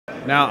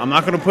Now, I'm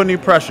not going to put any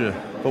pressure,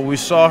 but we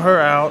saw her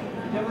out.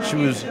 She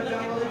was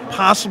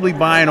possibly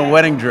buying a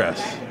wedding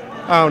dress.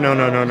 Oh, no.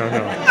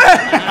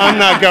 I'm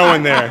not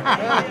going there.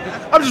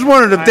 I'm just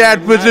wondering if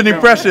Dad puts any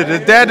pressure.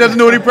 If Dad doesn't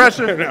know any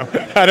pressure? No,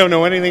 I don't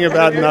know anything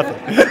about nothing.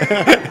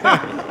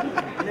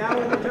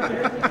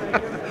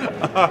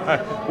 All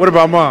right. What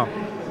about Mom?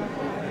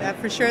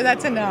 For sure,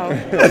 that's a no.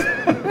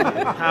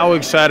 How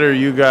excited are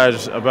you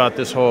guys about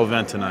this whole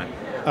event tonight?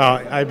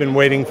 I've been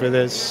waiting for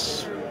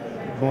this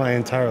my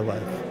entire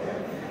life.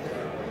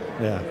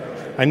 Yeah.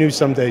 I knew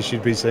someday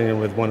she'd be singing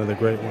with one of the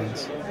great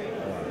ones.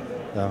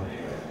 No.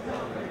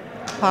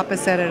 Papa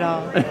said it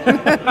all.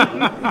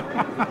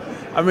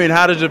 I mean,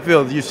 how does it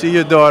feel? You see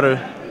your daughter.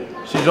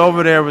 She's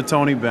over there with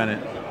Tony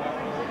Bennett.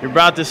 You're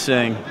about to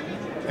sing.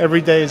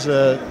 Every day's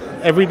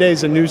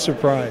a new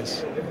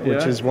surprise,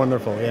 which is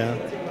wonderful. Yeah.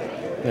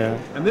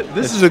 And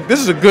this is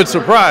a good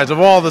surprise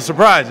of all the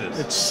surprises.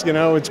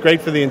 It's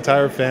great for the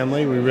entire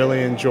family. We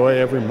really enjoy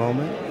every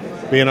moment.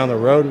 Being on the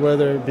road with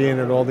her, being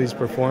at all these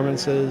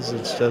performances,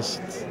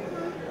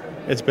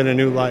 it's been a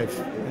new life,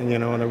 and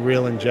a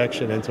real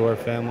injection into our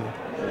family.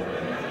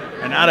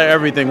 And out of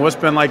everything, what's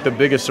been like the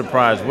biggest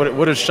surprise?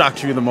 What has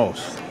shocked you the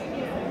most?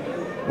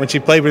 When she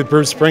played with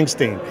Bruce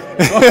Springsteen.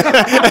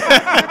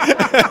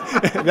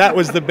 That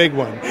was the big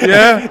one.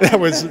 Yeah? That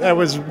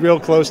was real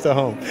close to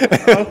home.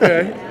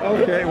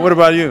 Okay. What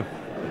about you?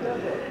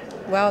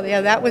 Well, yeah,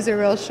 that was a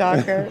real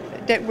shocker.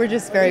 We're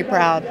just very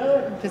proud.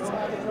 Just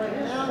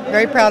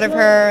very proud of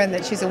her, and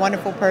that she's a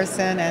wonderful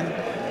person,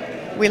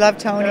 and we love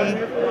Tony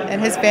and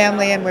his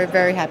family, and we're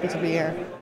very happy to be here.